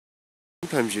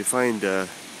sometimes you find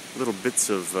little bits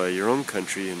of your own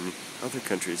country in other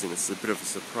countries, and it's a bit of a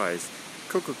surprise.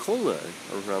 Coca-Cola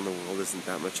around the world isn't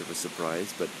that much of a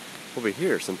surprise, but over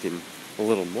here, something a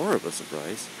little more of a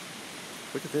surprise.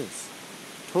 Look at this.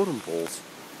 Totem poles.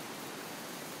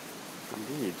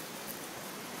 Indeed.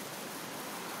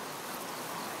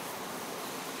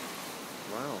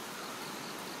 Wow.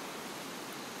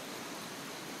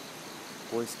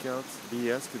 Boy Scouts,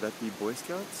 BS, could that be Boy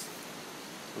Scouts?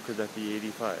 Or could that be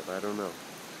 85? I don't know.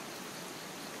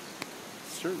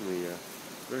 Certainly a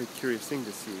very curious thing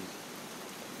to see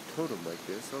a totem like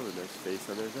this. Oh, the nice face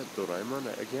on there. Is that Doraemon?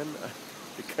 Again,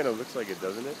 it kind of looks like it,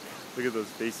 doesn't it? Look at those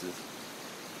faces.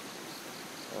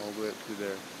 All the way up through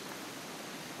there.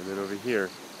 And then over here,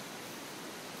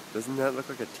 doesn't that look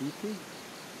like a teepee?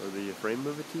 Or the frame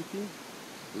of a teepee?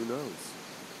 Who knows?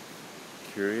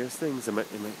 Curious things. Am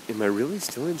I really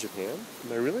still in Japan?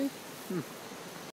 Am I really?